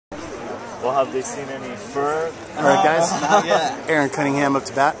Well, have they seen any fur? All right, guys. Not yet. Aaron Cunningham up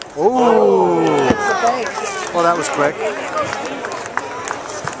to bat. Oh! Well, that was quick.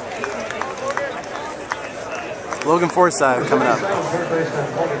 Logan Forsythe coming up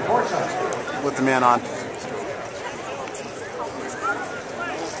with the man on.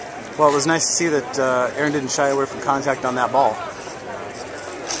 Well, it was nice to see that Aaron didn't shy away from contact on that ball.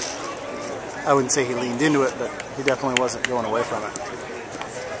 I wouldn't say he leaned into it, but he definitely wasn't going away from it.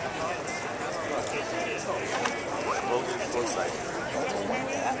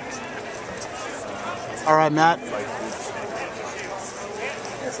 All right, Matt.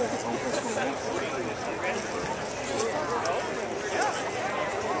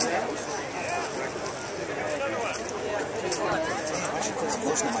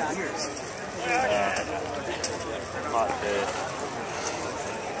 Hot day.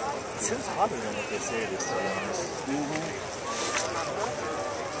 It seems hotter than what they say it is, to be honest.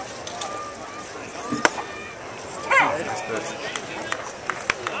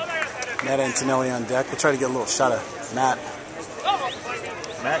 Matt Antonelli on deck. We'll try to get a little shot of Matt.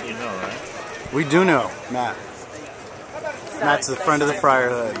 Matt, you know, right? We do know Matt. Matt's the friend of the Friar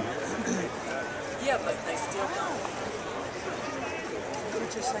Hood. Yeah, but they still don't.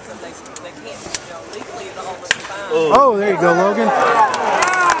 Just like they can't, legally it's all the time. Oh, there you go, Logan.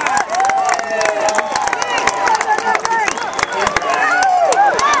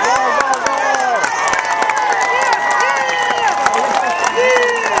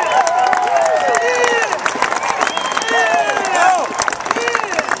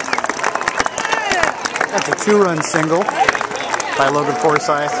 That's a 2-run single by Logan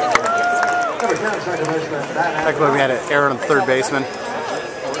Forsythe. Technically, we had an error on the third baseman.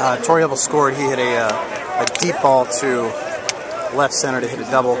 Torrey Hubble scored. He hit a deep ball to left center to hit a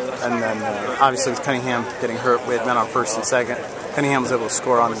double, and then obviously with Cunningham getting hurt, we had men on first and second. Cunningham was able to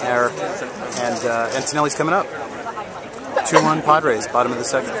score on the error, and Antonelli's coming up. 2-1 Padres, bottom of the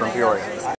second from Peoria.